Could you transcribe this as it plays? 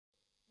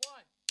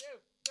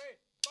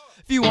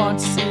If you want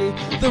to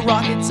see the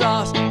rocket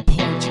sauce,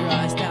 point your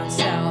eyes down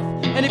south.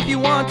 And if you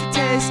want to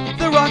taste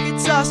the rocket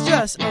sauce,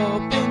 just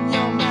open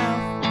your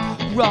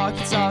mouth.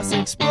 Rocket sauce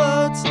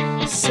explodes,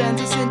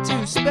 sends us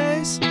into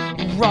space.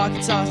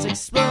 Rocket sauce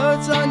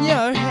explodes on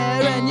your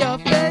hair and your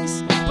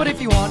face. But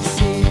if you want to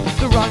see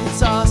the rocket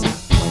sauce,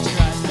 point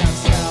your eyes down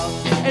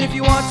south. And if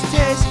you want to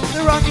taste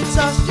the rocket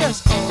sauce,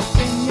 just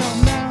open your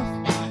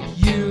mouth.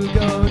 You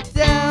go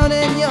down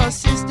and your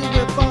sister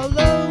will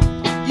follow.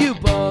 You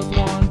both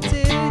want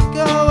to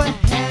go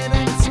ahead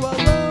and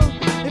swallow.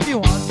 If you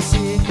want to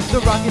see the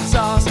rocket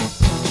sauce,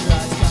 put your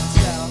eyes down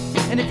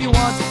south. And if you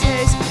want to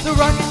taste the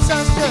rocket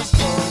sauce, just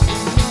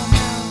open your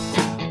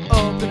mouth.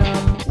 Open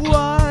up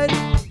wide,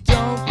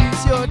 don't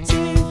use your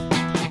teeth.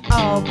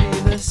 I'll be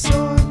the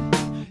sword,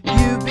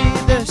 you be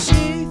the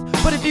sheath.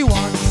 But if you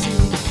want to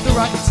see the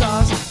rocket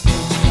sauce, put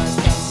your eyes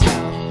down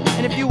south.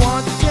 And if you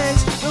want to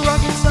taste the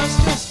rocket sauce,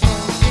 just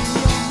open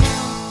your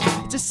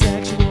mouth. It's a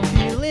sexual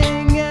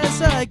feeling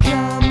as I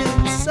come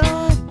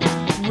inside.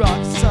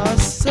 Rocket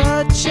sauce,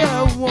 such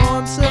a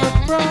warm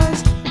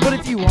surprise. But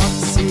if you want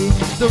to see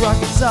the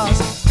rocket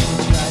sauce,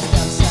 put your eyes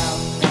down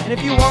south. And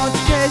if you want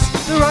to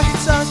taste the rocket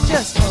sauce,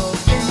 just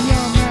open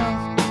your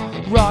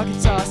mouth.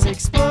 Rocket sauce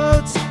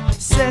explodes,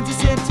 sends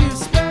us into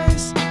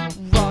space.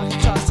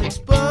 Rocket sauce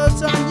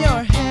explodes on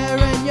your hair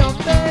and your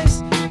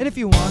face. And if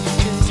you want to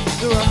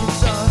taste the rocket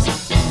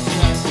sauce, put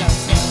your eyes down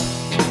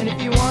south. And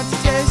if you want to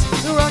taste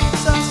the rocket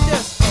sauce,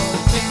 just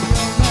open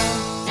your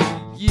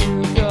mouth.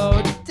 You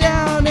go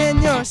down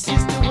and your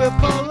sister will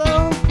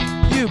follow.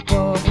 You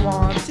both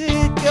want to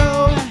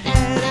go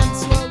ahead and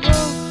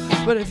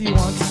swallow. But if you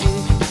want to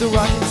see the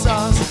rocket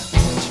sauce,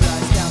 put your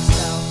eyes down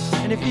south.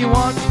 And if you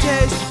want to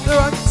taste the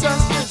rocket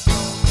sauce,